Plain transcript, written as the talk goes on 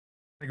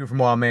Thank you from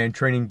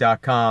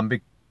wildmantraining.com.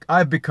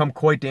 I've become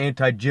quite the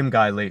anti-gym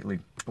guy lately.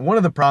 One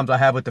of the problems I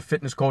have with the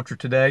fitness culture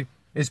today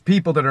is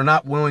people that are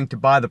not willing to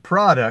buy the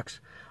products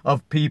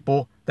of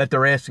people that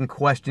they're asking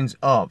questions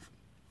of.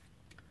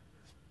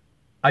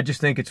 I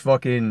just think it's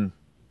pathetic.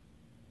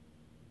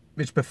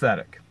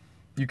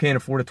 You can't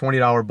afford a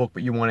 $20 book,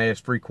 but you want to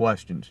ask 3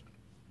 questions.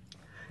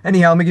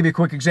 Anyhow, let me give you a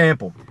quick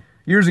example.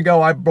 Years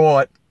ago, I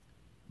bought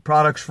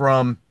products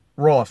from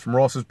Ross, from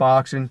Ross's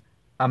Boxing.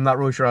 I'm not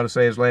really sure how to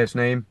say his last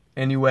name.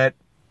 Inuit,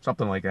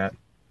 something like that.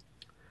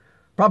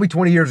 Probably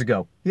 20 years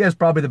ago. He has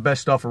probably the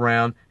best stuff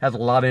around, has a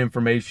lot of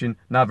information,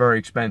 not very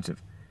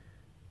expensive.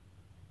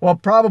 Well,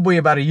 probably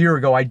about a year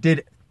ago, I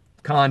did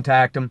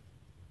contact him,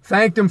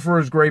 thanked him for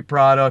his great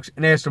products,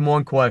 and asked him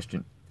one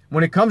question.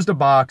 When it comes to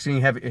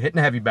boxing, hitting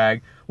a heavy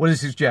bag, what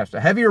does he suggest? A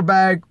heavier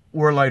bag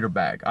or a lighter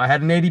bag? I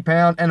had an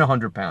 80-pound and a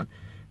 100-pound.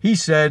 He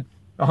said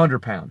a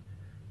 100-pound.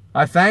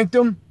 I thanked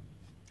him,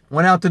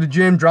 went out to the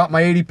gym, dropped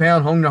my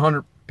 80-pound, hung the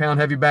 100-pound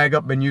heavy bag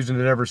up, been using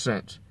it ever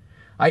since.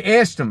 I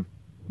asked him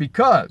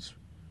because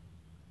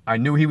I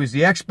knew he was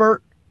the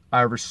expert,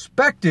 I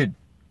respected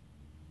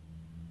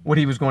what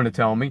he was going to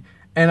tell me,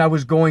 and I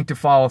was going to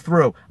follow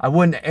through. I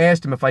wouldn't have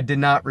asked him if I did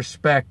not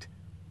respect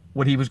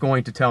what he was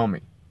going to tell me.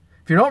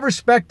 If you don't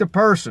respect the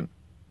person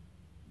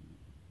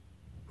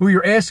who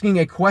you're asking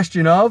a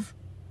question of,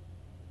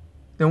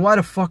 then why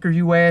the fuck are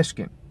you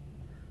asking?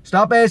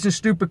 Stop asking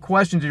stupid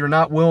questions that you're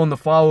not willing to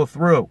follow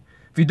through.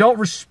 If you don't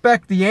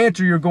respect the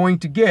answer you're going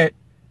to get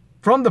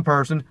from the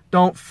person,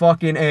 don't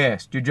fucking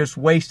ask. You're just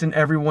wasting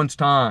everyone's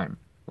time.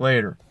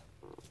 Later.